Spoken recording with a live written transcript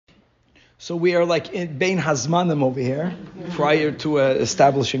So we are like in Bein Hazmanim over here, prior to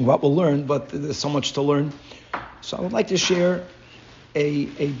establishing what we'll learn, but there's so much to learn. So I would like to share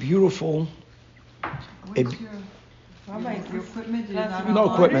a beautiful... What's your equipment?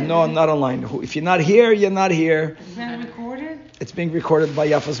 No equipment, no, I'm not online. If you're not here, you're not here. Is that recorded? It's being recorded by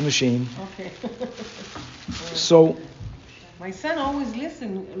Yafa's machine. Okay. So... My son always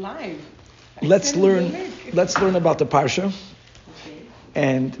listens live. Let's learn about the Parsha.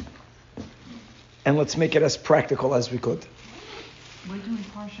 Okay. And let's make it as practical as we could. We're doing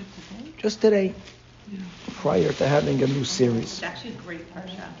Parsha today? Just today, prior to having a new series. It's actually a great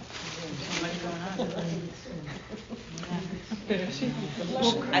Parsha. There's so much going on. There's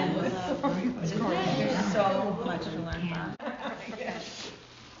so much to learn about.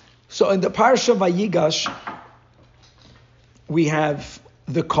 So in the Parsha Vayigash, we have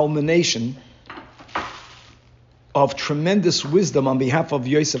the culmination of tremendous wisdom on behalf of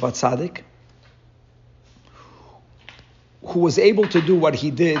Yosef HaTzadik, who was able to do what he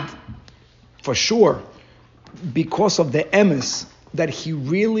did, for sure, because of the emes, that he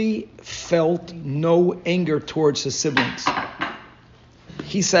really felt no anger towards his siblings.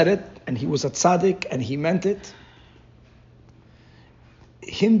 He said it, and he was a tzaddik, and he meant it.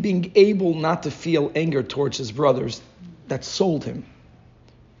 Him being able not to feel anger towards his brothers, that sold him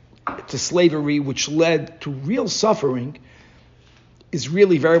to slavery, which led to real suffering, is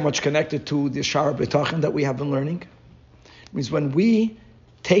really very much connected to the Shara B'tachin that we have been learning. It means when we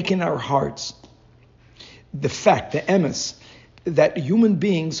take in our hearts the fact, the emes, that human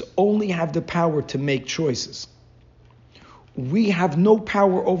beings only have the power to make choices. We have no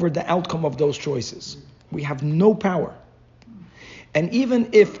power over the outcome of those choices. We have no power. And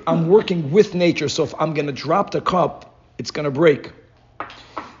even if I'm working with nature, so if I'm going to drop the cup, it's going to break.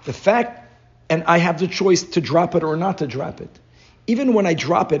 The fact, and I have the choice to drop it or not to drop it. Even when I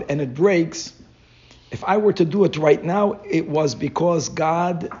drop it and it breaks, if I were to do it right now, it was because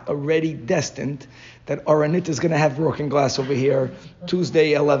God already destined that Aranit is going to have broken glass over here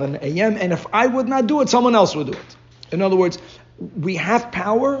Tuesday, 11 a.m. And if I would not do it, someone else would do it. In other words, we have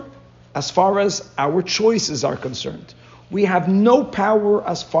power as far as our choices are concerned. We have no power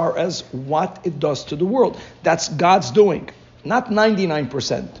as far as what it does to the world. That's God's doing. Not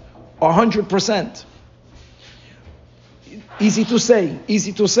 99%, 100%. Easy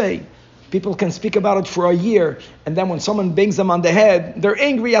to say. People can speak about it for a year, and then when someone bangs them on the head, they're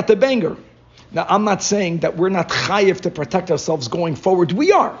angry at the banger. Now, I'm not saying that we're not chayiv to protect ourselves going forward.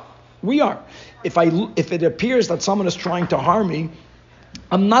 We are. If it appears that someone is trying to harm me,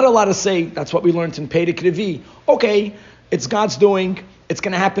 I'm not allowed to say, that's what we learned in Perek Revi. Okay, it's God's doing, it's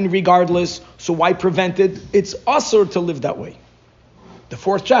going to happen regardless, so why prevent it? It's usur to live that way. The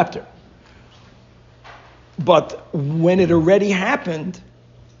 4th chapter. But when it already happened,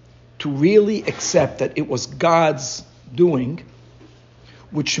 to really accept that it was God's doing,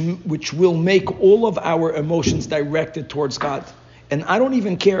 which will make all of our emotions directed towards God. And I don't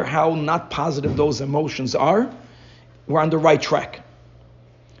even care how not positive those emotions are, we're on the right track.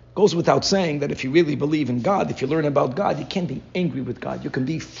 Goes without saying that if you really believe in God, if you learn about God, you can't be angry with God. You can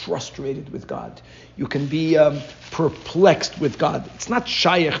be frustrated with God. You can be perplexed with God. It's not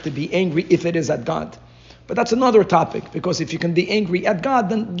shaykh to be angry if it is at God. But that's another topic, because if you can be angry at God,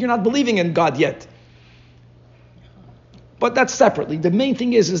 then you're not believing in God yet. But that's separately. The main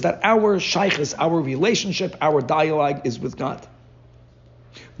thing is that our shaykhs, our relationship, our dialogue is with God.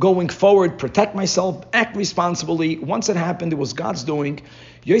 Going forward, protect myself, act responsibly. Once it happened, it was God's doing.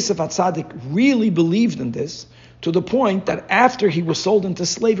 Yosef HaTzadik really believed in this, to the point that after he was sold into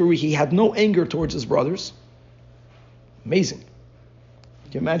slavery, he had no anger towards his brothers. Amazing.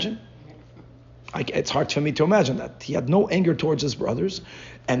 Can you imagine? It's hard for me to imagine that. He had no anger towards his brothers,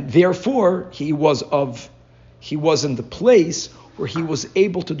 and therefore he was in the place where he was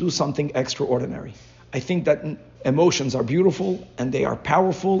able to do something extraordinary. I think that emotions are beautiful, and they are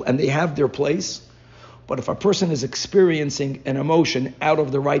powerful, and they have their place. But if a person is experiencing an emotion out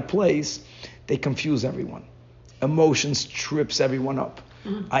of the right place, they confuse everyone. Emotions trips everyone up.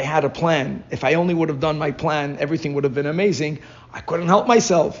 I had a plan. If I only would have done my plan, everything would have been amazing. I couldn't help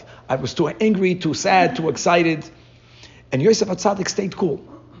myself. I was too angry, too sad, too excited. And Yosef HaTzadik stayed cool.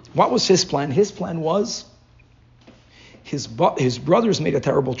 What was his plan? His plan was, his brothers made a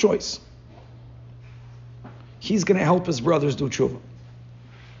terrible choice. He's going to help his brothers do tshuva.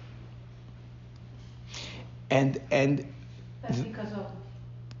 And that's because of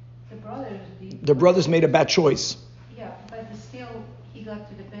the brothers. The brothers made a bad choice. Yeah, but still he got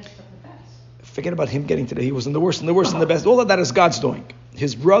to the best of the best. Forget about him getting to he was in the worst and the worst and the best. All of that is God's doing.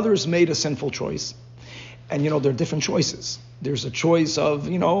 His brothers made a sinful choice. And there are different choices. There's a choice of,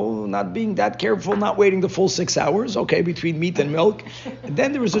 not being that careful, not waiting the full 6 hours, okay, between meat and milk. And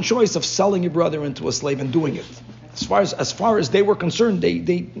then there is a choice of selling your brother into a slave and doing it. As far as they were concerned,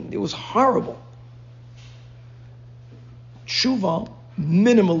 it was horrible. Tshuva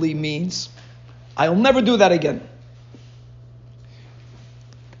minimally means, I'll never do that again.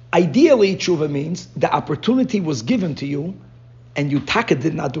 Ideally, tshuva means the opportunity was given to you and you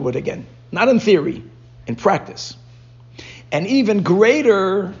did not do it again. Not in theory, in practice. And even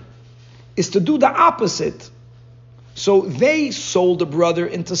greater is to do the opposite. So they sold a brother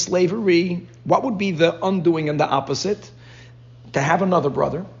into slavery. What would be the undoing and the opposite? To have another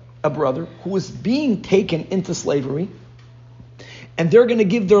brother, a brother who is being taken into slavery, and they're going to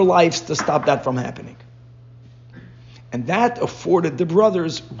give their lives to stop that from happening. And that afforded the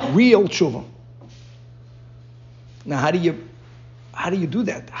brothers real tshuva. Now, how do you do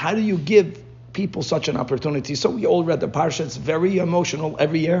that? How do you give people such an opportunity? So we all read the parsha. It's very emotional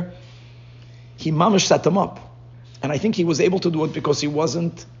every year. He mamash set them up. And I think he was able to do it because he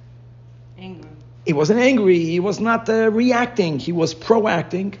wasn't Angry. He wasn't angry. He was not reacting. He was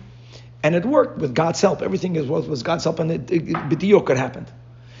proacting. And it worked with God's help. Everything was God's help, and b'diuk could happen.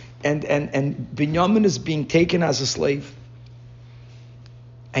 And Binyamin is being taken as a slave.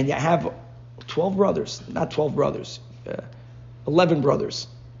 And you have 12 brothers, not 12 brothers, 11 brothers.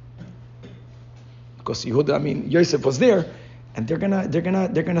 Because Yosef was there, and they're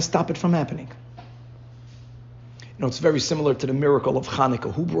gonna stop it from happening. It's very similar to the miracle of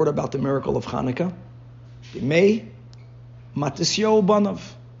Hanukkah. Who brought about the miracle of Hanukkah? Bimei Matisyahu Banav.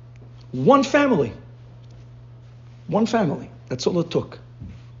 One family. That's all it took.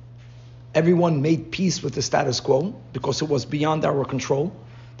 Everyone made peace with the status quo because it was beyond our control.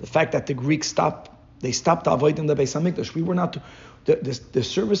 The fact that the Greeks stopped the avoid in the Beis Hamikdash. We were not. The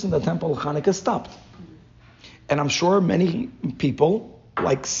service in the temple of Hanukkah stopped. And I'm sure many people,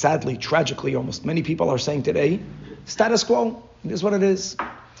 like sadly, tragically almost, many people are saying today, status quo, it is what it is.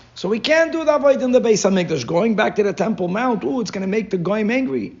 So we can't do the avoid in the Beis Hamikdash. Going back to the Temple Mount, it's going to make the goyim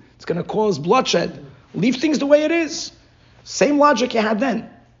angry. It's going to cause bloodshed. Leave things the way it is. Same logic you had then.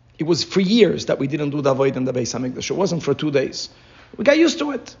 It was for years that we didn't do the avoid in the Beis Hamikdash. It wasn't for 2 days. We got used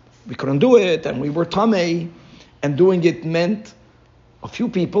to it. We couldn't do it, and we were tamei, and doing it meant a few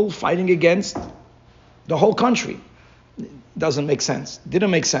people fighting against the whole country. Doesn't make sense.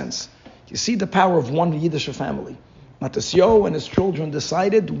 Didn't make sense. You see the power of one Yiddish family. Matisyahu and his children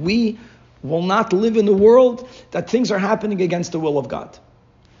decided we will not live in a world that things are happening against the will of God.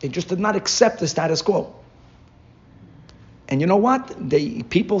 They just did not accept the status quo. And you know what? They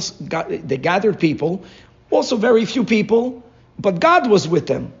gathered people, also very few people, but God was with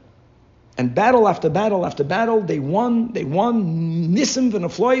them. And battle after battle after battle, they won Nisim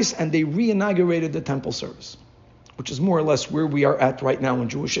v'Neflois, and they re-inaugurated the temple service, which is more or less where we are at right now in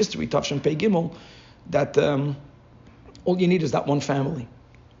Jewish history, Tafshin Pei Gimel, that all you need is that one family.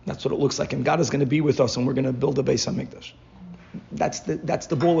 That's what it looks like. And God is going to be with us, and we're going to build a Beis HaMikdash. That's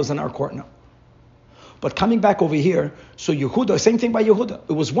the ball is in our court now. But coming back over here, so Yehuda, same thing by Yehuda.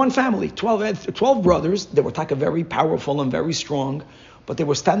 It was one family, 12 brothers. They were very powerful and very strong, but they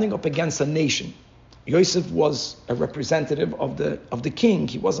were standing up against a nation. Yosef was a representative of the king.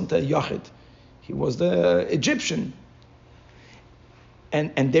 He wasn't a Yachid. He was the Egyptian.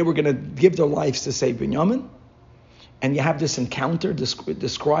 And they were going to give their lives to save Binyamin. And you have this encounter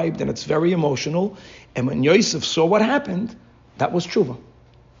described, and it's very emotional. And when Yosef saw what happened, that was tshuva.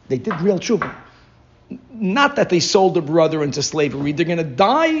 They did real tshuva. Not that they sold their brother into slavery. They're going to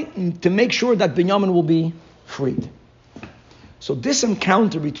die to make sure that Binyamin will be freed. So this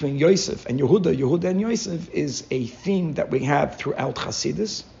encounter between Yosef and Yehuda and Yosef, is a theme that we have throughout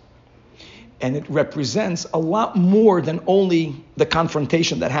Hasidus. And it represents a lot more than only the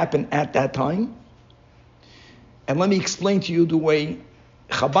confrontation that happened at that time. And let me explain to you the way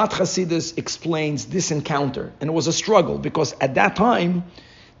Chabad Hasidus explains this encounter. And it was a struggle because at that time,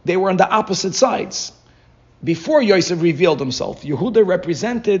 they were on the opposite sides. Before Yosef revealed himself, Yosef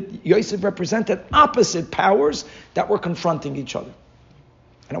represented opposite powers that were confronting each other.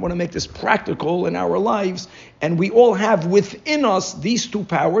 And I want to make this practical in our lives. And we all have within us these two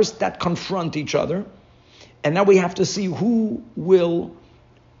powers that confront each other. And now we have to see who will,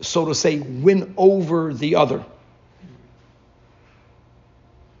 so to say, win over the other.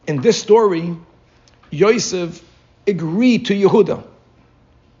 In this story, Yosef agreed to Yehuda.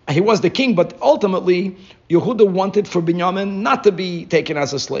 He was the king, but ultimately, Yehuda wanted for Binyamin not to be taken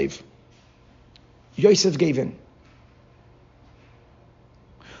as a slave. Yosef gave in.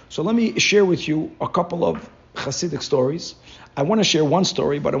 So let me share with you a couple of Hasidic stories. I want to share one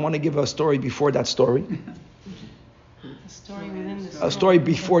story, but I want to give a story before that story. A story within the story. A story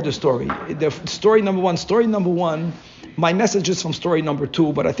before the story. Story number one. My message is from story number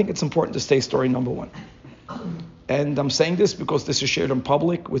 2, but I think it's important to stay story number 1. And I'm saying this because this is shared in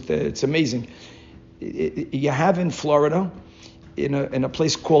public. It's amazing. You have in Florida, in a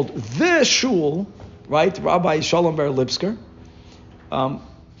place called The Shul, right? Rabbi Shalom Ber Lipsker. I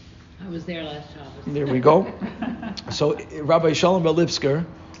was there last Shabbos. There we go. So Rabbi Shalom Ber Lipsker,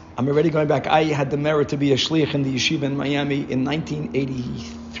 I'm already going back. I had the merit to be a shliach in the yeshiva in Miami in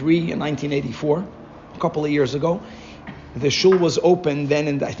 1983 and 1984, a couple of years ago. The shul was open then,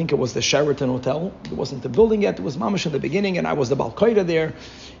 and I think it was the Sheraton Hotel. It wasn't the building yet. It was mamash in the beginning, and I was the Bal Koida there.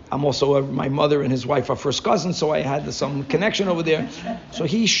 I'm also my mother and his wife are first cousins, so I had some connection over there. So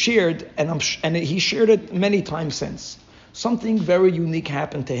he shared, and he shared it many times since. Something very unique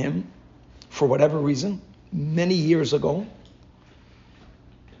happened to him, for whatever reason, many years ago.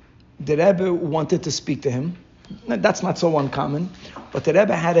 The Rebbe wanted to speak to him. That's not so uncommon, but the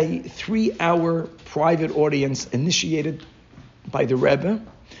Rebbe had a 3-hour private audience initiated by the Rebbe,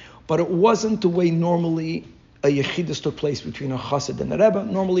 but it wasn't the way normally a yechidus took place between a chassid and the Rebbe.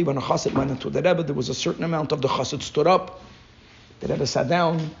 Normally when a chassid went into the Rebbe, there was a certain amount of the chassid stood up, the Rebbe sat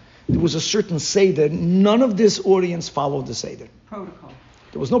down, there was a certain seder. None of this audience followed the seder. Protocol.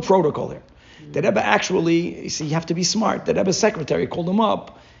 There was no protocol here. The Rebbe actually, you see, you have to be smart. The Rebbe's secretary called him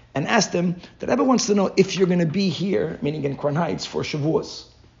up and asked him, the Rebbe wants to know if you're going to be here, meaning in Crown Heights, for Shavuos.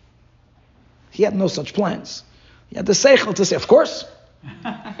 He had no such plans. He had the seichel to say, of course.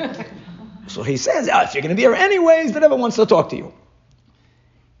 So he says, if you're going to be here anyways, the Rebbe wants to talk to you.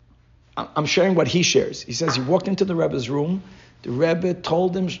 I'm sharing what he shares. He says he walked into the Rebbe's room. The Rebbe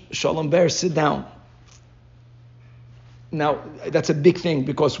told him, Shalom Ber, sit down. Now, that's a big thing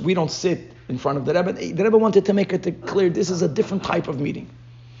because we don't sit in front of the Rebbe. The Rebbe wanted to make it clear this is a different type of meeting.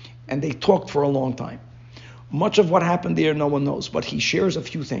 And they talked for a long time. Much of what happened there, no one knows, but he shares a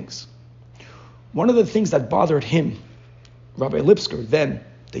few things. One of the things that bothered him, Rabbi Lipsker, then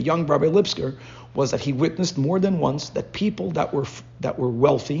the young Rabbi Lipsker, was that he witnessed more than once that people that were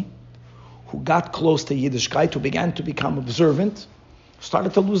wealthy, who got close to Yiddishkeit, who began to become observant,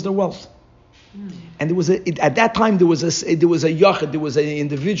 started to lose their wealth. And at that time there was a yachid, there was an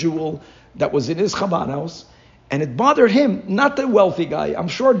individual that was in his Chabad house. And it bothered him, not the wealthy guy. I'm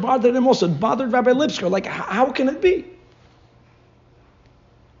sure it bothered him also. It bothered Rabbi Lipsker. Like, how can it be?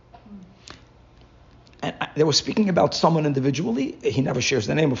 And they were speaking about someone individually. He never shares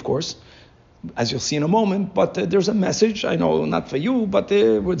the name, of course, as you'll see in a moment. But there's a message. I know, not for you, but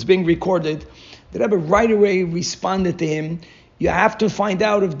it's being recorded. The Rebbe right away responded to him. You have to find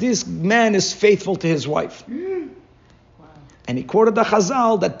out if this man is faithful to his wife. And he quoted the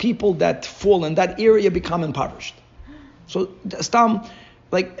Chazal that people that fall in that area become impoverished. So, Stam,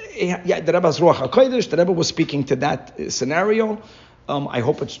 the Rebbe's Ruach HaKodesh, the Rebbe was speaking to that scenario. I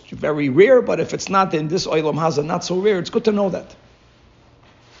hope it's very rare, but if it's not in this Olam Hazeh, not so rare, it's good to know that.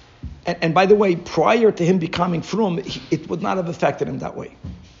 And by the way, prior to him becoming frum, it would not have affected him that way.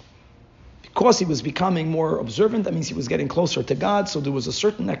 Because he was becoming more observant, that means he was getting closer to God, so there was a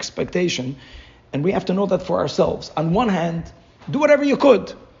certain expectation. And we have to know that for ourselves. On one hand, do whatever you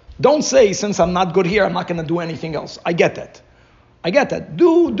could. Don't say, since I'm not good here, I'm not going to do anything else. I get that.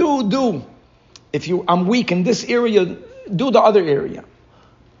 Do. If I'm weak in this area, do the other area.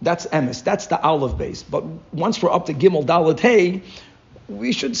 That's emes. That's the olive base. But once we're up to Gimel Dalet Hey,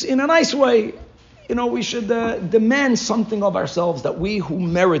 we should, in a nice way, we should demand something of ourselves that we who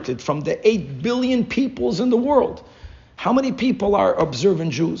merited from the 8 billion peoples in the world. How many people are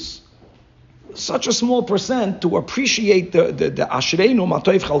observant Jews? Such a small percent to appreciate the Ashreinu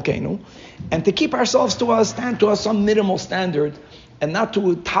Matoiv Chalkeinu, and to keep ourselves to some minimal standard, and not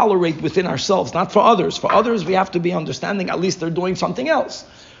to tolerate within ourselves, not for others. For others, we have to be understanding. At least they're doing something else.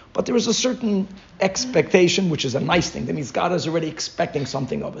 But there is a certain expectation, which is a nice thing. That means God is already expecting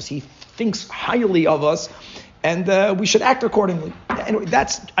something of us. He thinks highly of us, and we should act accordingly. Anyway,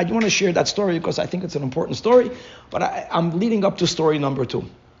 I want to share that story because I think it's an important story. But I'm leading up to story number 2.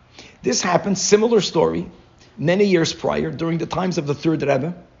 This happened, similar story, many years prior, during the times of the third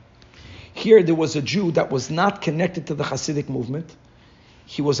Rebbe. Here there was a Jew that was not connected to the Hasidic movement.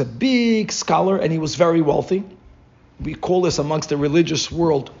 He was a big scholar and he was very wealthy. We call this amongst the religious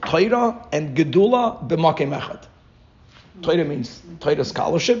world Torah and Gedula b'makom echad. Torah means Torah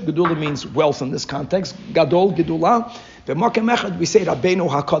scholarship. Gedula means wealth in this context. Gadol, Gedula. B'makom echad, we say Rabbeinu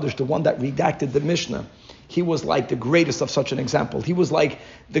HaKadosh, the one that redacted the Mishnah. He was like the greatest of such an example. He was like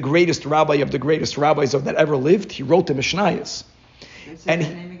the greatest rabbi of the greatest rabbis that ever lived. He wrote the Mishnayos. And the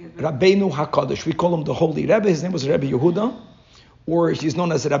name Rabbeinu HaKadosh. We call him the Holy Rebbe. His name was Rebbe Yehuda, or he's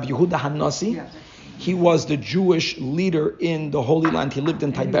known as Rabbi Yehuda Hanasi. He was the Jewish leader in the Holy Land. He lived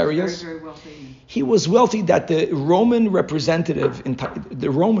in Tiberias. Very, very wealthy. He was wealthy that the Roman representative, the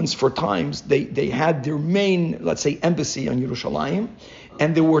Romans for times, they had their main, let's say, embassy on Yerushalayim,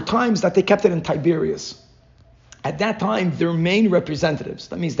 and there were times that they kept it in Tiberias. At that time, their main representatives,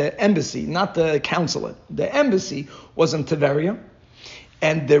 that means the embassy, not the consulate, the embassy was in Tiberia,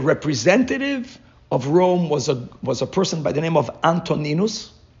 and the representative of Rome was a person by the name of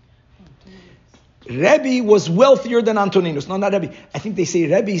Antoninus. Rebbe was wealthier than Antoninus. No, not Rebbe. I think they say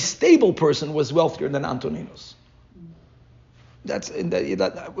Rebbe's stable person was wealthier than Antoninus.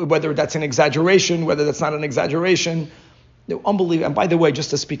 Whether that's an exaggeration, whether that's not an exaggeration. Unbelievable. And by the way, just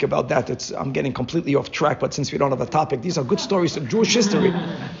to speak about that, I'm getting completely off track, but since we don't have a topic, these are good stories of Jewish history.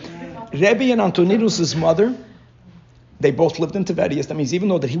 Rebbe and Antoninus' mother, they both lived in Tiberias. That means even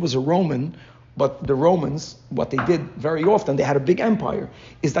though that he was a Roman, but the Romans, what they did very often, they had a big empire,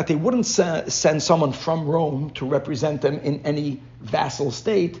 is that they wouldn't send someone from Rome to represent them in any vassal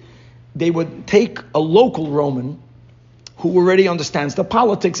state. They would take a local Roman who already understands the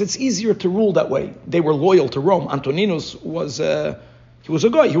politics. It's easier to rule that way. They were loyal to Rome. Antoninus was a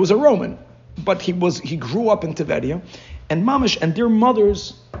guy, he was a Roman, but he grew up in Tiberia, and Mamish and their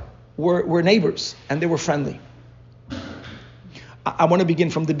mothers were neighbors, and they were friendly. I want to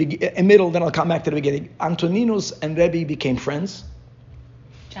begin from the middle, then I'll come back to the beginning. Antoninus and Rebbe became friends.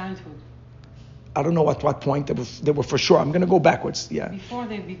 Childhood. I don't know at what point they were for sure. I'm going to go backwards. Yeah. Before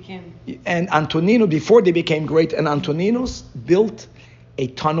they became. And Antoninus, before they became great, and Antoninus built a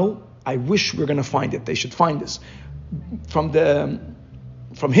tunnel. I wish we're going to find it. They should find this from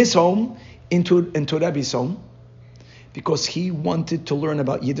his home into Rebbe's home, because he wanted to learn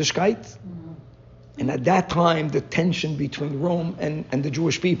about Yiddishkeit. And at that time, the tension between Rome and the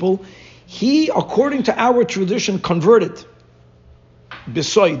Jewish people, he, according to our tradition, converted.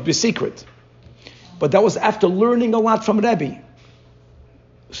 Besecret. But that was after learning a lot from Rebbe.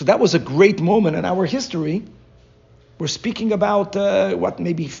 So that was a great moment in our history. We're speaking about,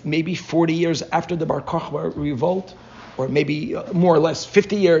 maybe 40 years after the Bar Kokhba revolt, or maybe more or less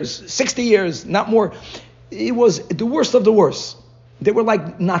 50 years, 60 years, not more. It was the worst of the worst. They were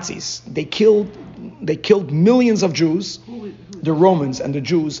like Nazis. They killed millions of Jews, the Romans and the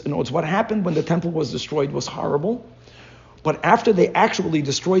Jews. And what happened when the temple was destroyed was horrible. But after they actually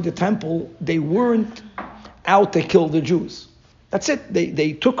destroyed the temple, they weren't out to kill the Jews. That's it.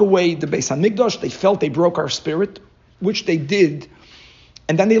 They took away the Beis HaMikdash. They felt they broke our spirit, which they did.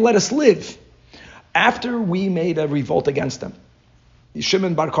 And then they let us live. After we made a revolt against them,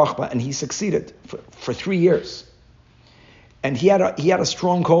 Shimon Bar Kokhba, and he succeeded for 3 years. And he had a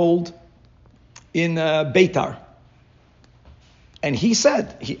stronghold in Beitar. And he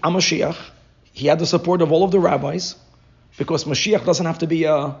said, I'm Mashiach. He had the support of all of the rabbis, because Mashiach doesn't have to be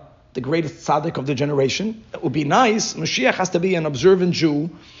the greatest tzaddik of the generation. It would be nice. Mashiach has to be an observant Jew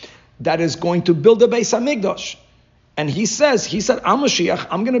that is going to build a Beis HaMikdash. And he said, I'm Mashiach.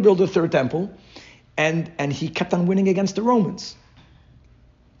 I'm going to build a third temple. And he kept on winning against the Romans.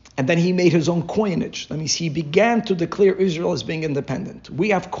 And then he made his own coinage. That means he began to declare Israel as being independent. We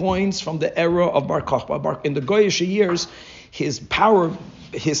have coins from the era of Bar Kokhba. In the Goyish years, his power,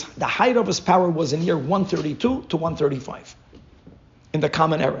 the height of his power was in year 132 to 135. In the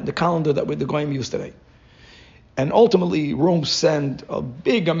common era, in the calendar that the Goyim use today. And ultimately, Rome sent a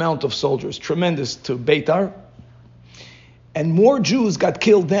big amount of soldiers, tremendous, to Beitar. And more Jews got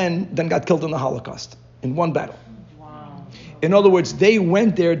killed then than got killed in the Holocaust, in one battle. In other words, they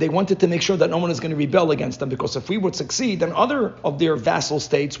went there, they wanted to make sure that no one is going to rebel against them, because if we would succeed, then other of their vassal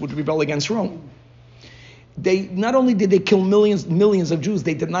states would rebel against Rome. They not only did they kill millions of Jews,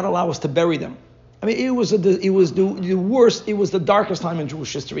 they did not allow us to bury them. I mean, it was the worst, it was the darkest time in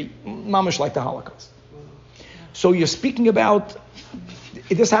Jewish history, mamish like the Holocaust. So you're speaking about,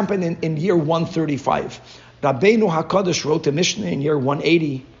 this happened in year 135. Rabbeinu HaKadosh wrote a Mishnah in year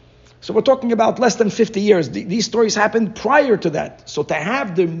 180. So we're talking about less than 50 years. These stories happened prior to that. So to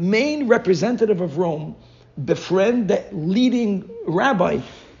have the main representative of Rome befriend the leading rabbi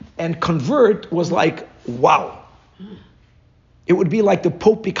and convert was like, wow. It would be like the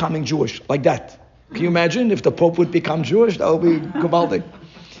Pope becoming Jewish, like that. Can you imagine if the Pope would become Jewish? That would be gewaldig.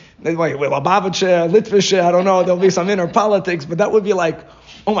 Lubavitcher, Litvische, I don't know, there'll be some inner politics, but that would be like,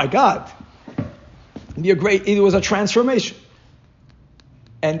 oh my God. It was a transformation.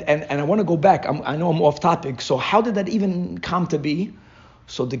 And I want to go back. I know I'm off topic. So how did that even come to be?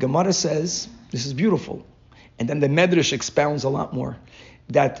 So the Gemara says, this is beautiful. And then the Medrash expounds a lot more.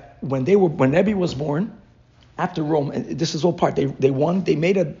 That when Rebbe was born, after Rome, and this is all part, they won, they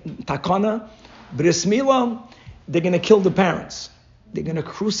made a takana, bris milah, they're going to kill the parents. They're going to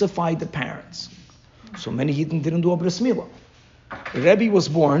crucify the parents. So many Yidden didn't do a bris milah. Rebbe was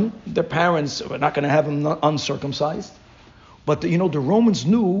born, the parents were not going to have him uncircumcised. But the Romans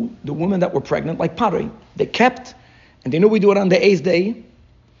knew the women that were pregnant, like Pari. They kept, and they knew we do it on the 8th day.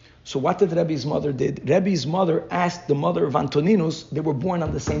 So what did Rebbe's mother did? Rebbe's mother asked the mother of Antoninus, they were born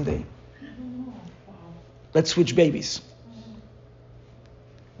on the same day. Let's switch babies.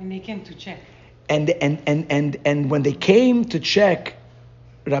 When they came to check. And when they came to check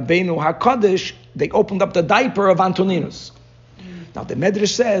Rabbeinu HaKadosh, they opened up the diaper of Antoninus. Now the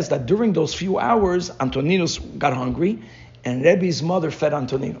Medrash says that during those few hours, Antoninus got hungry, and Rebbe's mother fed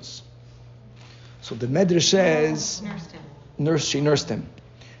Antoninus. So the Medrash says, she nursed him.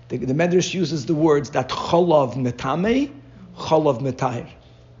 The Medrash uses the words that cholav metame, cholav metahir.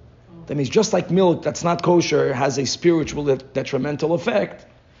 That means just like milk that's not kosher has a spiritual detrimental effect,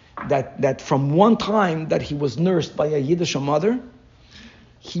 that from one time that he was nursed by a Yiddish mother,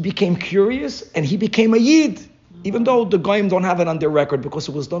 he became curious and he became a Yid. Even though the Goyim don't have it on their record because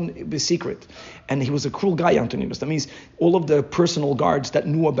it was done in secret. And he was a cruel guy, Antoninus. That means all of the personal guards that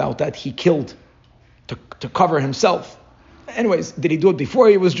knew about that, he killed to cover himself. Anyways, did he do it before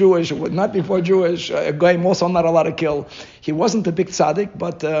he was Jewish or not before Jewish? A Goyim also not allowed to kill. He wasn't a big tzaddik,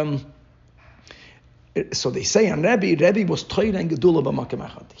 but so they say on Rebbe was Toira and Gedula b'makom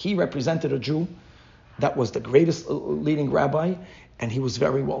echad. He represented a Jew that was the greatest leading rabbi, and he was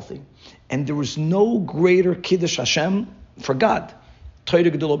very wealthy. And there was no greater Kiddush Hashem for God.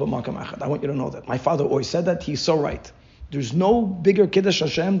 Toira Gedula b'makom echad. I want you to know that. My father always said that. He's so right. There's no bigger Kiddush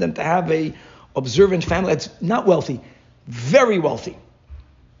Hashem than to have a observant family that's not wealthy, very wealthy.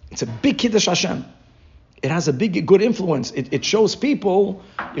 It's a big Kiddush Hashem. It has a big, good influence. It shows people,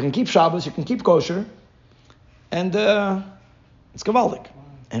 you can keep Shabbos, you can keep kosher, and it's Gavaldik.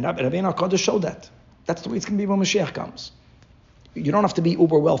 And Rabbeinu HaKadosh showed that. That's the way it's going to be when Mashiach comes. You don't have to be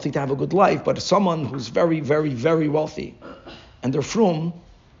uber wealthy to have a good life, but someone who's very, very, very wealthy, and they're frum,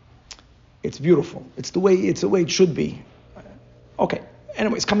 it's beautiful. It's the way it should be. Okay.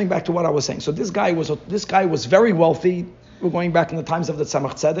 Anyways, coming back to what I was saying. So this guy was very wealthy. We're going back in the times of the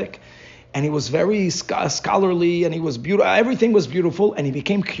Tzemach Tzedek, and he was very scholarly, and he was beautiful. Everything was beautiful, and he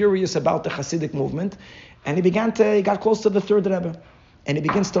became curious about the Hasidic movement, and he got close to the third Rebbe, and he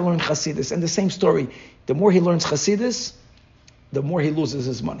begins to learn Hasidus. And the same story. The more he learns Hasidus, the more he loses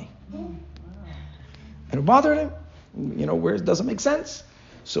his money. And it bothered him. Where it doesn't make sense.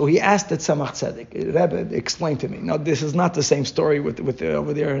 So he asked the Tzemach Tzedek, Rebbe, explain to me. Now, this is not the same story with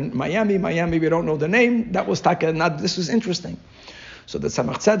over there in Miami. Miami, we don't know the name. That was Taka. This was interesting. So the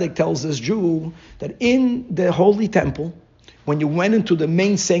Tzemach Tzedek tells this Jew that in the Holy Temple, when you went into the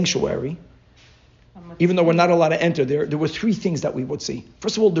main sanctuary, even though we're not allowed to enter there were three things that we would see.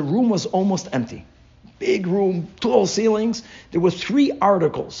 First of all, the room was almost empty. Big room, tall ceilings. There were three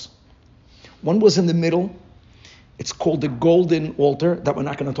articles. One was in the middle. It's called the golden altar that we're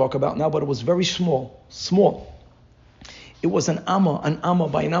not going to talk about now, but it was very small. It was an amma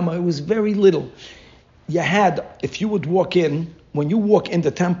by an amma. It was very little. If you would walk in, when you walk in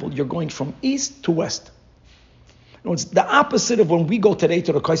the temple, you're going from east to west. It's the opposite of when we go today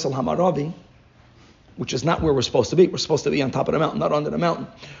to the Kaisel Hamaravi, which is not where we're supposed to be. We're supposed to be on top of the mountain, not under the mountain.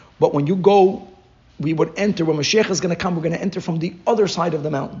 But when you go, we would enter, when Mashiach is going to come, we're going to enter from the other side of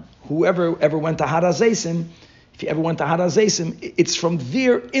the mountain. Whoever ever went to Har HaZeisim, if you ever went to Har HaZeisim, it's from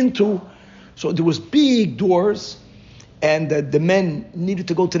there into, so there was big doors, and the men needed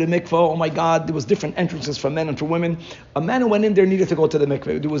to go to the mikveh. Oh my God, there was different entrances for men and for women. A man who went in there needed to go to the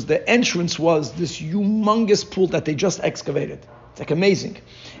mikveh. The entrance was this humongous pool that they just excavated. It's like amazing.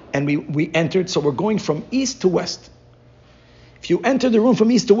 And we entered, so we're going from east to west. If you enter the room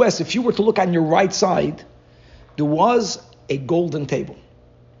from east to west, if you were to look on your right side, there was a golden table.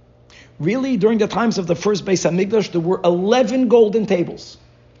 Really, during the times of the first Beis HaMikdash, there were 11 golden tables.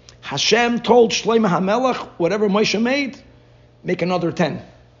 Hashem told Shlomo HaMelech, whatever Moshe made, make another 10.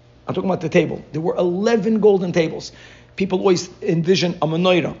 I'm talking about the table. There were 11 golden tables. People always envision a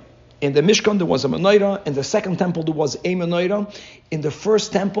menorah. In the Mishkan, there was a menorah. In the second temple, there was a menorah. In the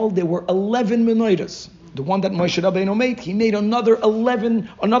first temple, there were 11 menorahs. The one that Moshe Rabbeinu made, he made another 11,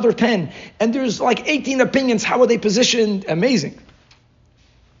 another 10. And there's like 18 opinions. How are they positioned? Amazing.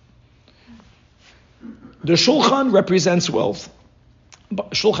 The shulchan represents wealth.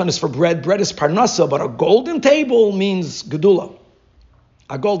 Shulchan is for bread. Bread is parnasa, but a golden table means gedula.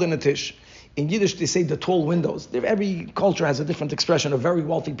 A golden atish. In Yiddish, they say the tall windows. Every culture has a different expression of very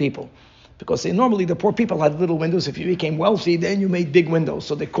wealthy people. Because normally the poor people had little windows. If you became wealthy, then you made big windows.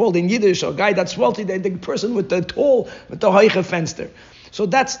 So they called in Yiddish, a guy that's wealthy, the person with the haiche fenster. So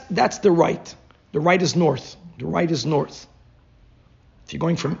that's the right. The right is north. The right is north. If you're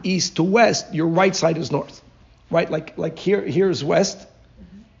going from east to west, your right side is north. Right? Like here's west,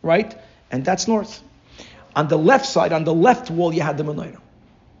 right? And that's north. On the left side, on the left wall, you had the menorah.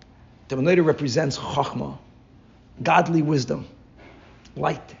 The menorah represents chachma, godly wisdom,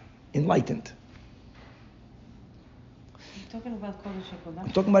 light, enlightened. You're talking about Kodesh HaKodashim?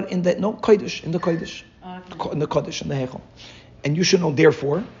 I'm talking about in the Kodesh, in the Kodesh, in the Kodesh, in the Heichal. And you should know,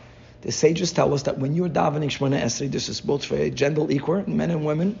 therefore, the sages tell us that when you're davening Shemona Esrei, this is both for gender equal, men and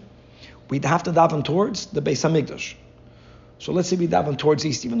women, we'd have to daven towards the Beis Hamikdash. So let's say we daven towards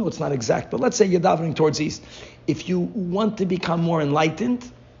east, even though it's not exact, but let's say you're davening towards east. If you want to become more enlightened,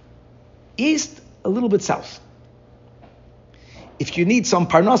 east, a little bit south. If you need some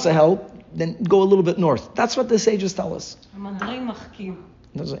parnasa help, then go a little bit north. That's what the sages tell us. Kol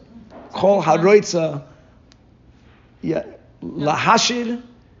haroitza lahashir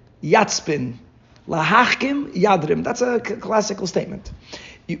yatspin lahachkim yadrim. That's a classical statement.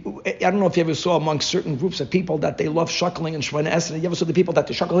 I don't know if you ever saw among certain groups of people that they love shuckling and Shemona Esrei. You ever saw the people that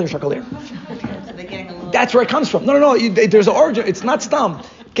they shuckle here, shuckle there? That's where it comes from. No. There's an origin. It's not stam.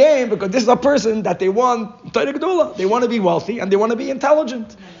 Came because this is a person that they want Torah Gedula. They want to be wealthy and they want to be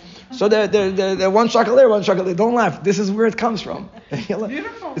intelligent. So they're one shuckle there, one shuckle there. Don't laugh. This is where it comes from.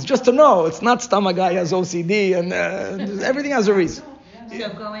 Beautiful. It's just to know. It's not stam a guy has OCD and everything has a reason. So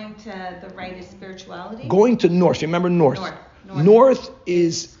going to the right is spirituality? Going to north. Remember north. North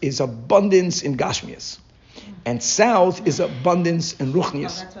is abundance in Gashmias. And south is abundance in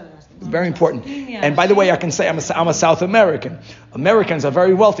Ruchnias. That's what I was asking. It's very important. And by the way, I can say I'm a South American. Americans are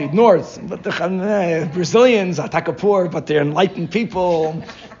very wealthy. North, but the Brazilians, Atakapur, but they're enlightened people.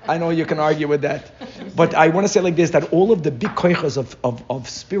 I know you can argue with that. But I want to say like this, that all of the big koichas of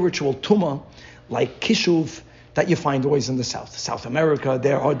spiritual tumah, like Kishuv, that you find always in the South. South America,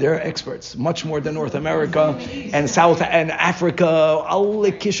 they're experts, much more than North America and South and Africa. All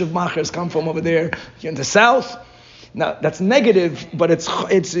the Kishuv machers come from over there. In the South, now that's negative, but it's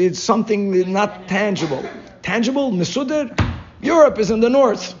something not tangible. Tangible, Mesudar, Europe is in the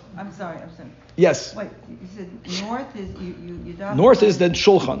north. I'm sorry. Yes. Wait, you said north is you don't. North is the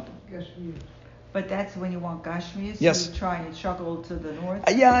Shulchan. But that's when you want Gashmias. Yes. You try and shuttle to the north.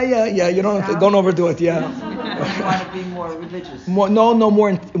 Yeah. You don't overdo it. Yeah. You want to be more religious. More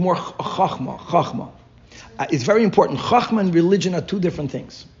chachma. It's very important. Chachma and religion are two different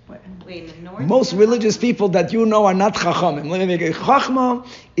things. Wait, in the north? Most religious people that you know are not chachamim. Let me make it. Chachma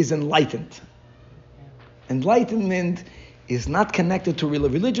is enlightened. Enlightenment is not connected to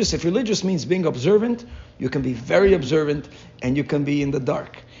religious. If religious means being observant, you can be very observant and you can be in the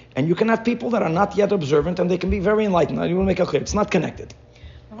dark. And you can have people that are not yet observant and they can be very enlightened. I want to make it clear. It's not connected.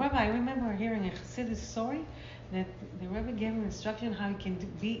 Rabbi, I remember hearing a Chassidus story that the Rebbe gave an instruction how he can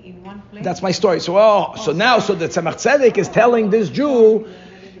be in one place. That's my story. So the Tzemach Tzedek is telling this Jew,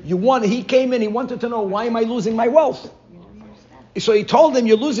 he came in, he wanted to know, why am I losing my wealth? So he told him,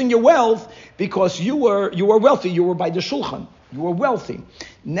 you're losing your wealth because you were wealthy. You were by the Shulchan. You were wealthy.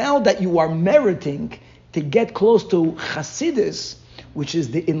 Now that you are meriting to get close to Chassidus, which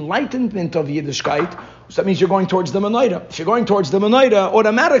is the enlightenment of Yiddishkeit, so that means you're going towards the Menorah. If you're going towards the Menorah,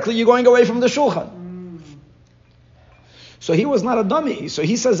 automatically you're going away from the Shulchan. So he was not a dummy. So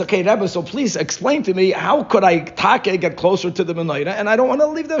he says, okay, Rebbe, so please explain to me, how could I get closer to the Menorah, and I don't want to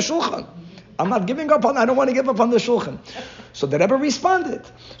leave the Shulchan. I'm not giving up I don't want to give up on the Shulchan. So the Rebbe responded.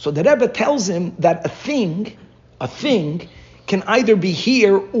 So the Rebbe tells him that a thing can either be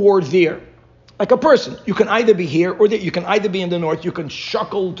here or there. Like a person, you can either be here or there. You can either be in the north, you can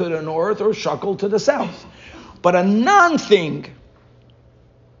shuckle to the north or shuckle to the south. But a non-thing,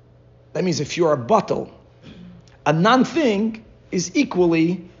 that means if you're a bottle, a non-thing is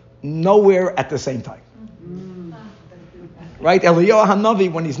equally nowhere at the same time. Right? Eliyahu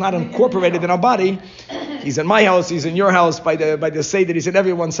Hanavi, when he's not incorporated in our body, he's in my house, he's in your house, by the Seder, he's in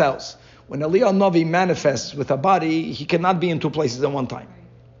everyone's house. When Eliyahu Hanavi manifests with a body, he cannot be in two places at one time.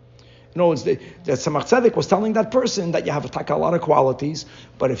 No, the Tzemach Tzedek was telling that person that you have a lot of qualities,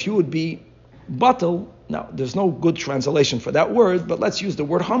 but if you would be batel, now there's no good translation for that word, but let's use the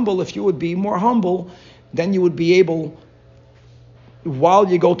word humble. If you would be more humble, then you would be able, while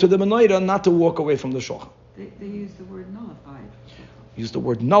you go to the Menorah, not to walk away from the Shulchan. They use the word nullified. Use the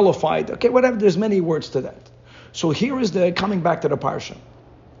word nullified. Okay, whatever. There's many words to that. So here is coming back to the parsha,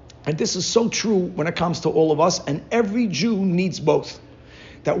 and this is so true when it comes to all of us, and every Jew needs both.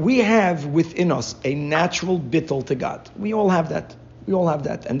 That we have within us a natural bittul to God. We all have that. We all have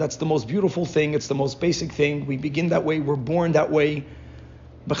that. And that's the most beautiful thing. It's the most basic thing. We begin that way. We're born that way.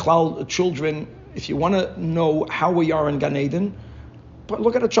 Bechlal, children, if you want to know how we are in Gan Eden, but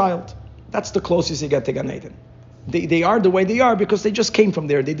look at a child. That's the closest you get to Gan Eden. They are the way they are because they just came from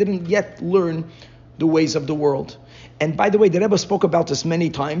there. They didn't yet learn the ways of the world. And by the way, the Rebbe spoke about this many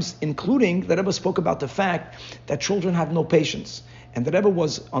times, including the Rebbe spoke about the fact that children have no patience. And the Rebbe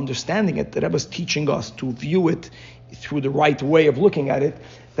was understanding it. The Rebbe was teaching us to view it through the right way of looking at it,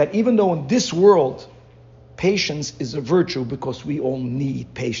 that even though in this world, patience is a virtue because we all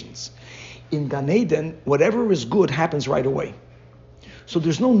need patience. In Gan Eden, whatever is good happens right away. So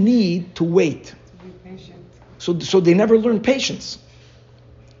there's no need to wait. To be patient. So they never learn patience.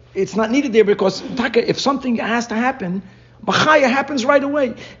 It's not needed there because if something has to happen, Machaya happens right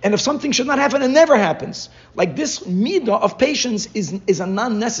away. And if something should not happen, it never happens. Like this midah of patience is a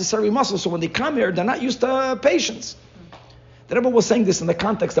non-necessary muscle. So when they come here, they're not used to patience. The Rebbe was saying this in the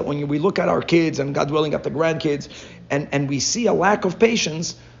context that when we look at our kids and God willing at the grandkids and we see a lack of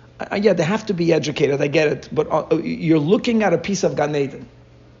patience, yeah, they have to be educated, I get it. But you're looking at a piece of Gan Eden,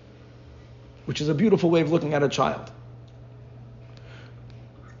 which is a beautiful way of looking at a child.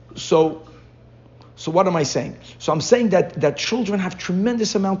 So what am I saying? So I'm saying that children have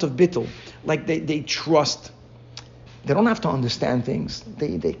tremendous amount of bittul. Like they trust. They don't have to understand things.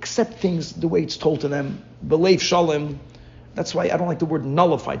 They accept things the way it's told to them. Belev shalom. That's why I don't like the word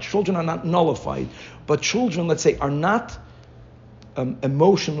nullified. Children are not nullified. But children, let's say, are not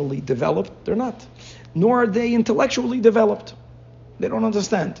emotionally developed. They're not. Nor are they intellectually developed. They don't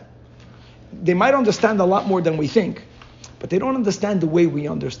understand. They might understand a lot more than we think. But they don't understand the way we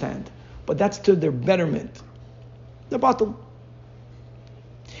understand. But that's to their betterment. The bottom.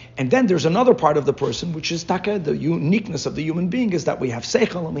 And then there's another part of the person, which is taka, the uniqueness of the human being, is that we have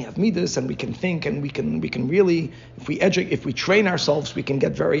seichel and we have midas and we can think and we can really, if we train ourselves, we can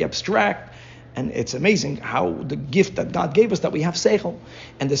get very abstract. And it's amazing how the gift that God gave us that we have seichel.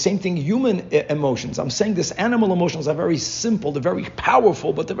 And the same thing, human emotions. I'm saying this, animal emotions are very simple, they're very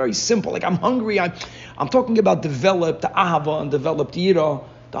powerful, but they're very simple. Like I'm hungry, I'm talking about developed ahava and developed yira.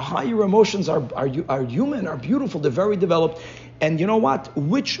 The higher emotions are human, are beautiful, they're very developed. And you know what?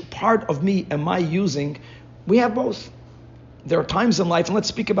 Which part of me am I using? We have both. There are times in life, and let's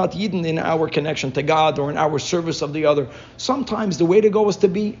speak about Yidden in our connection to God or in our service of the other. Sometimes the way to go is to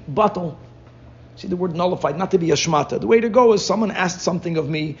be batal. See the word nullified, not to be a shmata. The way to go is someone asked something of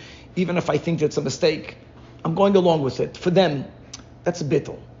me, even if I think it's a mistake. I'm going along with it. For them, that's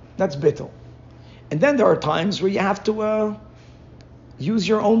bittul. That's bittul. And then there are times where you have to use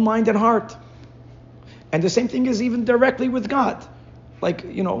your own mind and heart. And the same thing is even directly with God. Like,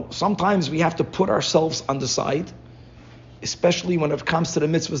 sometimes we have to put ourselves on the side, especially when it comes to the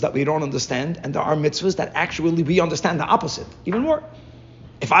mitzvahs that we don't understand. And there are mitzvahs that actually we understand the opposite, even more.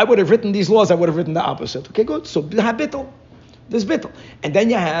 If I would have written these laws, I would have written the opposite. Okay, good. So have bittul. There's bittul. And then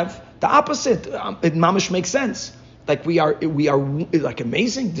you have the opposite. It mamish makes sense. Like we are like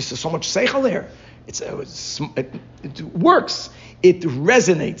amazing. This is so much seichel there. It works. It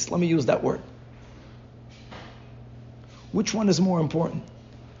resonates. Let me use that word. Which one is more important?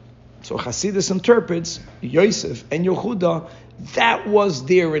 So Hasidus interprets Yosef and Yehuda. That was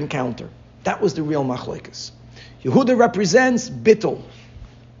their encounter. That was the real machlokes. Yehuda represents bittul.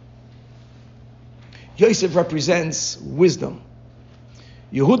 Yosef represents wisdom.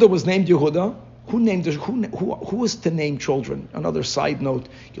 Yehuda was named Yehuda. Who was to name children? Another side note.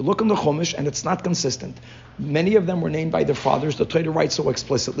 You look in the Chumash and it's not consistent. Many of them were named by their fathers. The Torah writes so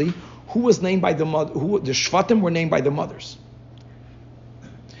explicitly. Who was named by the mother? The Shvatim were named by the mothers.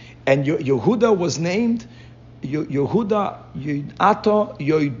 And Yehuda was named Yehuda Yidata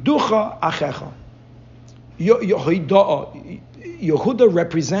Yoiducha Achecha. Yehuda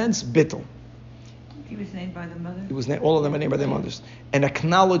represents bittul. He was named by the mother? All of them are named by their mothers. An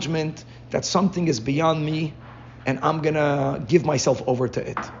acknowledgement that something is beyond me and I'm going to give myself over to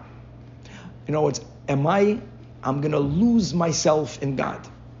it. I'm going to lose myself in God.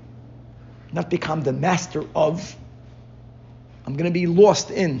 Not become the master of. I'm going to be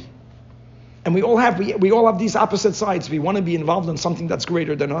lost in. And we all have these opposite sides. We want to be involved in something that's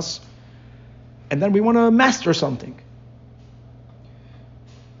greater than us. And then we want to master something.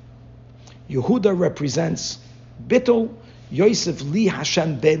 Yehuda represents bittul. Yosef li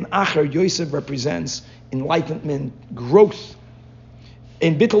Hashem ben Acher. Yosef represents enlightenment, growth.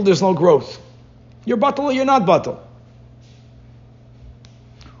 In bittul, there's no growth. You're batal or you're not batal.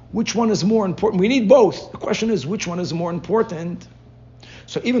 Which one is more important? We need both. The question is, which one is more important?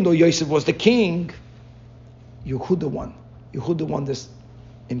 So even though Yosef was the king, Yehuda won. Yehuda won this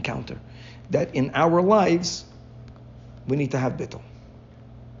encounter. That in our lives, we need to have bittul.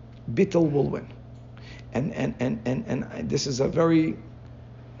 bittul will win. And this is a very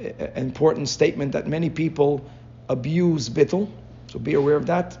important statement that many people abuse bittul, so be aware of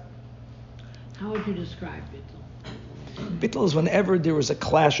that. How would you describe bittul? Bittul is whenever there is a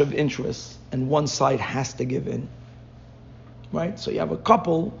clash of interests and one side has to give in. Right? So you have a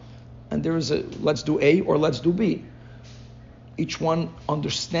couple and there is a let's do A or let's do B. Each one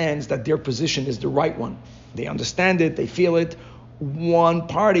understands that their position is the right one. They understand it, they feel it. One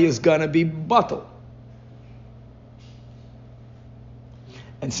party is going to be bittul.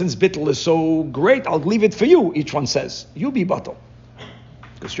 And since bittul is so great, I'll leave it for you, each one says. You be bittul,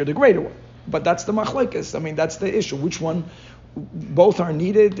 because you're the greater one. But that's the machlekes. I mean, that's the issue. Which one? Both are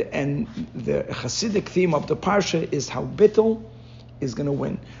needed, and the Hasidic theme of the parsha is how bittul is going to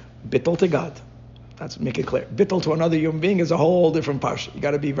win. Bittul to God. Let's make it clear. Bittul to another human being is a whole different parsha. You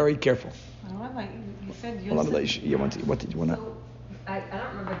got to be very careful. However, you said What did you want to? So, I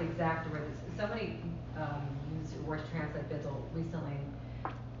don't remember the exact words. Somebody used the word translate bittul recently.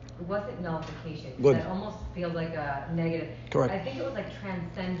 It wasn't nullification. Good. That almost feels like a negative. Correct. I think it was like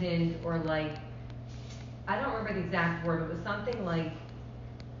transcendent or like, I don't remember the exact word. It was something like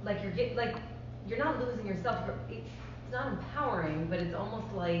you're not losing yourself. It's not empowering, but it's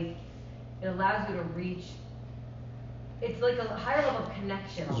almost like it allows you to reach. It's like a higher level of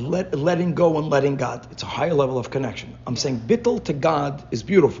connection. Letting go and letting God. It's a higher level of connection. I'm saying bittul to God is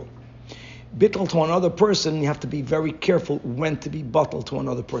beautiful. Bittul to another person, you have to be very careful when to be bittul to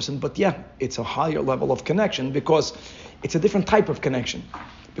another person. But yeah, it's a higher level of connection because it's a different type of connection.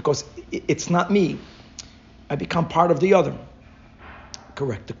 Because it's not me. I become part of the other.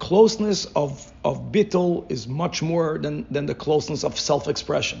 Correct. The closeness of bittul is much more than the closeness of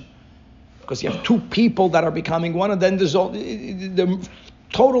self-expression. Because you have two people that are becoming one, and then there's all, the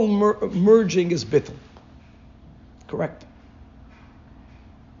total merging is bittul. Correct.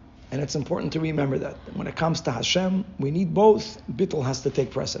 And it's important to remember that when it comes to Hashem, we need both. Bittul has to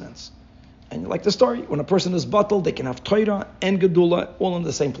take precedence. And like the story, when a person is bittul, they can have Torah and Gedula all in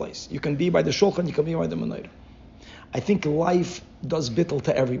the same place. You can be by the Shulchan, you can be by the Menorah. I think life does bittul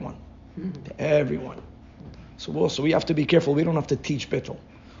to everyone. To everyone. So we have to be careful. We don't have to teach bittul.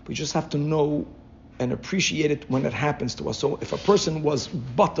 We just have to know and appreciate it when it happens to us. So if a person was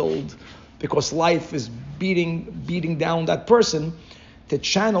bittled because life is beating down that person, to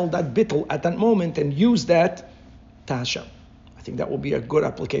channel that bittul at that moment and use that to Hashem. I think that will be a good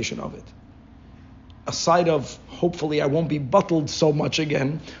application of it. Aside of, hopefully I won't be bittled so much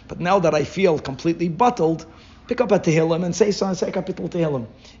again, but now that I feel completely bittled, pick up a Tehillim and say a kapitel Tehillim.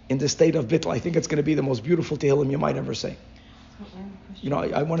 In the state of bittul, I think it's going to be the most beautiful Tehillim you might ever say. You know,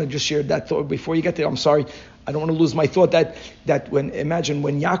 I want to just share that thought before you get there. I'm sorry, I don't want to lose my thought that when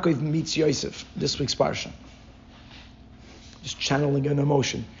Yaakov meets Yosef, this week's parsha, just channeling an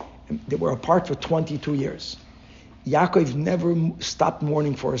emotion. And they were apart for 22 years. Yaakov never stopped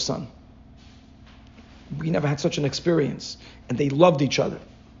mourning for his son. We never had such an experience. And they loved each other,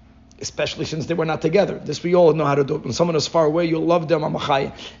 especially since they were not together. This we all know how to do. When someone is far away, you love them,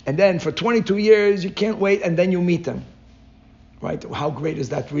 amachai. And then for 22 years, you can't wait, and then you meet them. Right? How great is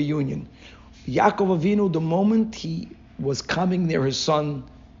that reunion? Yaakov Avinu, the moment he was coming near his son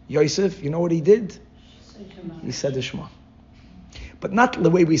Yosef, you know what he did? He said the Shema. But not the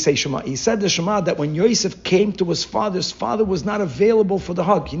way we say Shema. He said the Shema that when Yosef came to his father was not available for the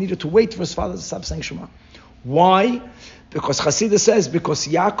hug. He needed to wait for his father to stop saying Shema. Why? Because Chassidus says, because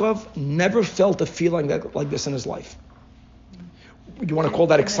Yaakov never felt a feeling like this in his life. You want to call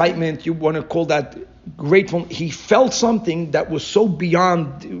that excitement, you want to call that grateful. He felt something that was so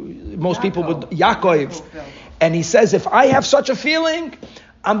beyond most people would, Yaakov. And he says, if I have such a feeling,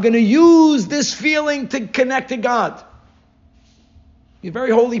 I'm going to use this feeling to connect to God. You're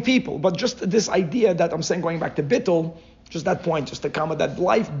very holy people, but just this idea that I'm saying, going back to bittul, just that point, just to comment that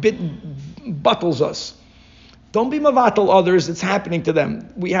life buttles us. Don't be mavatal others, it's happening to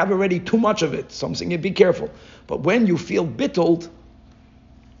them. We have already too much of it, so I'm saying, be careful. But when you feel bittled,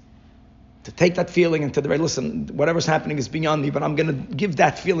 to take that feeling and to listen, whatever's happening is beyond me, but I'm going to give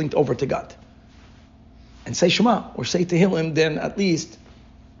that feeling over to God. And say Shema, or say to him, then at least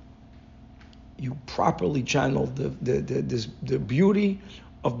you properly channel the beauty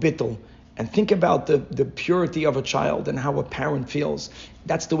of bittul, and think about the purity of a child and how a parent feels.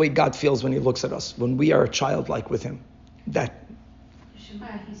 That's the way God feels when he looks at us, when we are childlike with him. That Shema,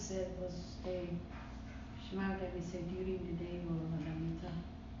 he said, was a Shema that we said during the day or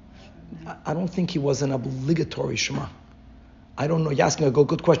I don't think he was an obligatory Shema. I don't know. You're asking a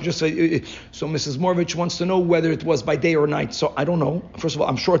good question. Just so Mrs. Morovich wants to know whether it was by day or night. So I don't know. First of all,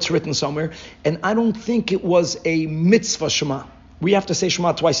 I'm sure it's written somewhere. And I don't think it was a mitzvah Shema. We have to say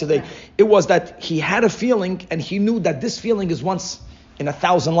Shema twice a day. It was that he had a feeling, and he knew that this feeling is once in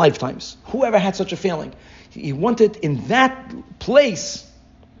 1,000 lifetimes. Whoever had such a feeling? He wanted in that place,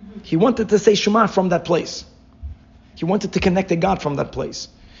 he wanted to say Shema from that place. He wanted to connect to God from that place.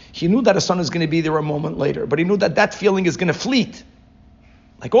 He knew that a son is going to be there a moment later, but he knew that that feeling is going to fleet.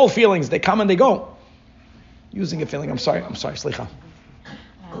 Like all feelings, they come and they go. Using a feeling, I'm sorry, slicha.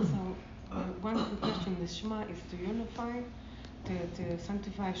 One question, the Shema is to unify, to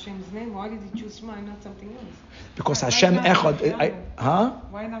sanctify Hashem's name. Why did he choose Shema and not something else? Because Hashem Echad,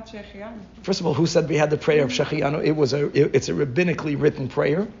 Why not Shechianu? First of all, who said we had the prayer of Shechianu? It's a rabbinically written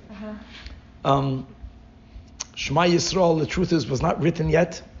prayer. Shema Yisrael, the truth is, was not written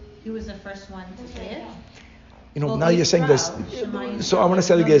yet. He was the first one to say it. Now you're saying this. So I want to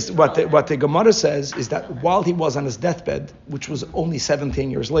say this. What the Gemara says is that while he was on his deathbed, which was only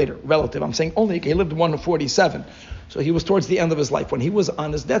 17 years later, relative, I'm saying only, he lived 147. So he was towards the end of his life. When he was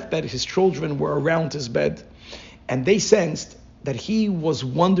on his deathbed, his children were around his bed, and they sensed that he was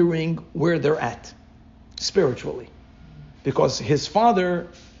wondering where they're at, spiritually. Because his father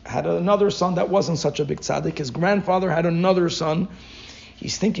had another son that wasn't such a big tzaddik. His grandfather had another son.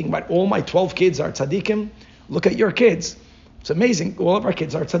 He's thinking about all my 12 kids are tzaddikim. Look at your kids. It's amazing. All of our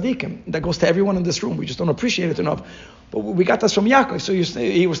kids are tzaddikim. That goes to everyone in this room. We just don't appreciate it enough. But we got this from Yaakov. So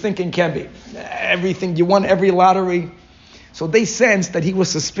he was thinking, can be. Everything, you won every lottery. So they sensed that he was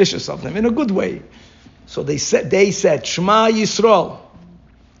suspicious of them in a good way. So they said, Shema Yisrael.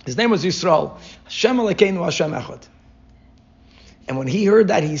 His name was Yisrael. Hashem Elokeinu Hashem Echad. And when he heard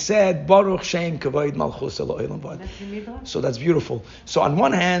that, he said, Baruch Shem Kavod Malchus Elohim V'ad. So that's beautiful. So on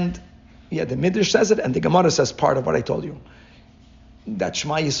one hand, the Midrash says it, and the Gemara says part of what I told you. That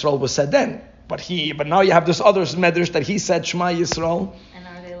Shema Yisrael was said then. But now you have this other Midrash that he said Shema Yisrael. And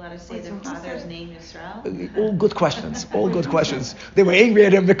are they allowed to say their father's name Yisrael? All good questions. All good questions. They were angry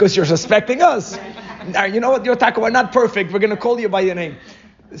at him because you're suspecting us. Now, you know what, Yotaka, we're not perfect. We're going to call you by your name.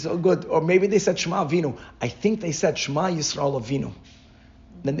 So good. Or maybe they said Shema Avinu. I think they said Shema Yisrael Avinu.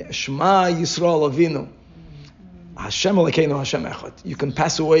 Then Shema Yisrael Avinu. Hashem Elokeinu Hashem Echad. You can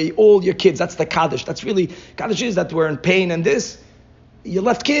pass away all your kids. That's the Kaddish. That's really, Kaddish is that we're in pain and this. You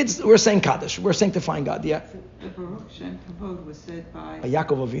left kids, we're saying Kaddish. We're sanctifying God, yeah? The Baruch Shem Kavod was said by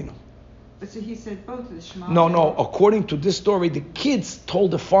Yaakov Avinu. But so he said both of the Shema. No. According to this story, the kids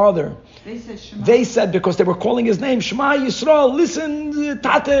told the father. They said Shema. They said, because they were calling his name, Shema Yisrael, listen,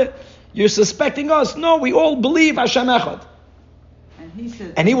 Tate, you're suspecting us. No, we all believe Hashem Echad.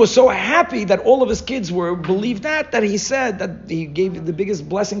 And he was so happy that all of his kids believed that he said that he gave the biggest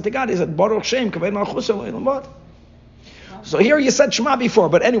blessing to God. He said, Baruch Shem, Kavod Malchus Elohim V'ad. So here you said Shema before,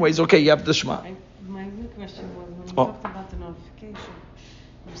 but anyways, okay, you have the Shema. My real question was, when we talked about the notification,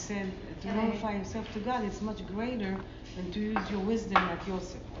 you said to notify yourself to God is much greater than to use your wisdom like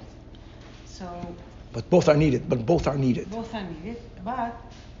Yosef was. So. But both are needed. Both are needed. But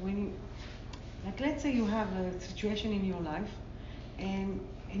when, let's say you have a situation in your life, and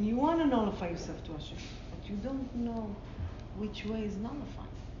you want to nullify yourself to Hashem, but you don't know which way is nullified.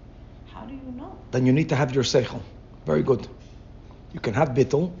 How do you know? Then you need to have your seichel. Very good. You can have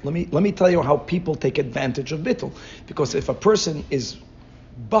bittul. Let me tell you how people take advantage of bittul. Because if a person is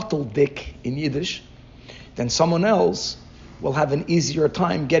bottle dick in Yiddish, then someone else will have an easier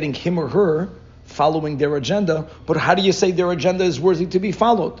time getting him or her following their agenda. But how do you say their agenda is worthy to be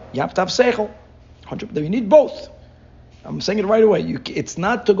followed? You have to have seichel. You need both. I'm saying it right away. It's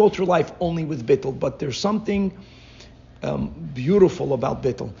not to go through life only with bittul, but there's something beautiful about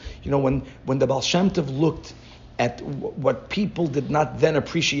bittul. You know, when the Baal Shem Tov looked at what people did not then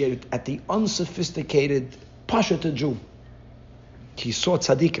appreciate, at the unsophisticated Pashut Jew, he saw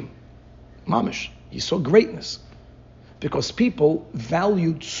tzaddikim, mamish. He saw greatness. Because people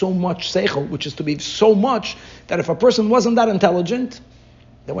valued so much seichel, which is to be so much, that if a person wasn't that intelligent,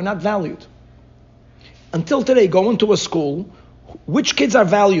 they were not valued. Until today, go into a school, which kids are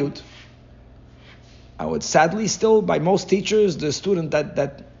valued? I would sadly still, by most teachers, the student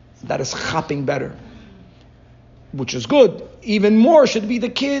that is chapping better, which is good. Even more should be the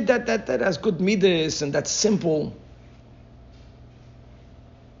kid that has good midas and that's simple.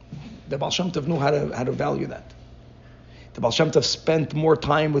 The Baal Shem Tov knew how to value that. The Baal Shem Tov spent more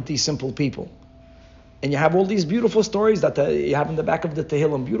time with these simple people. And you have all these beautiful stories that you have in the back of the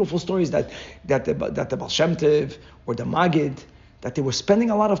Tehillim, beautiful stories that the Baal Shem Tov or the Magid, that they were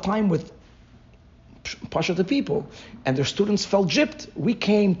spending a lot of time with Pashut people, and their students felt gypped. We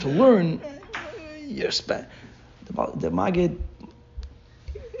came to learn. The Magid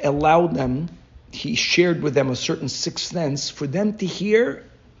allowed them, he shared with them a certain sixth sense for them to hear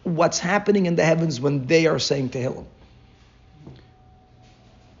what's happening in the heavens when they are saying Tehillim.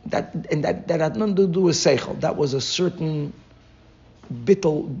 that had nothing to do with seichel. That was a certain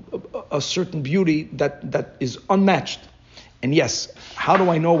bittul, a certain beauty that is unmatched. And yes, how do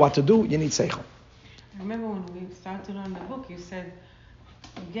I know what to do? You need seichel. I remember when we started on the book, you said,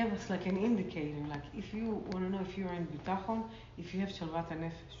 you gave us like an indicator, like if you want to know if you're in bitachon, if you have shalvat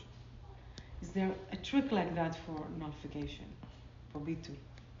nefesh. Is there a trick like that for nullification, for bitul?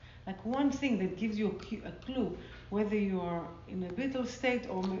 Like one thing that gives you a clue whether you are in a bittul state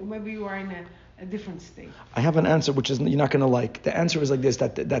or maybe you are in a different state. I have an answer which is you're not going to like. The answer is like this,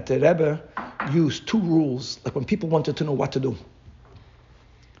 that the Rebbe used two rules, like when people wanted to know what to do.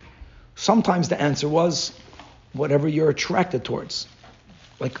 Sometimes the answer was whatever you're attracted towards.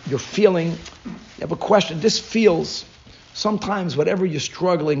 Like you're feeling, you have a question, this feels, sometimes whatever you're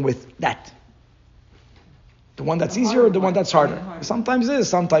struggling with, that. The one that's easier or the one that's harder? Sometimes this,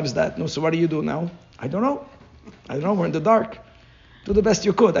 sometimes that. No, so what do you do now? I don't know. We're in the dark. Do the best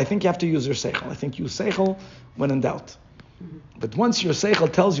you could. I think you have to use your seichel. I think use seichel when in doubt. But once your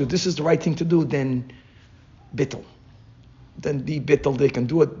seichel tells you this is the right thing to do, then bittul. Then be bittul, they can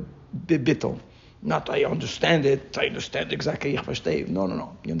do it, be bittul. Not I understand it, I understand exactly, ich verstehe.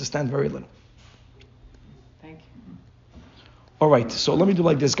 No. You understand very little. Thank you. All right, so let me do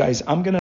like this, guys. I'm going to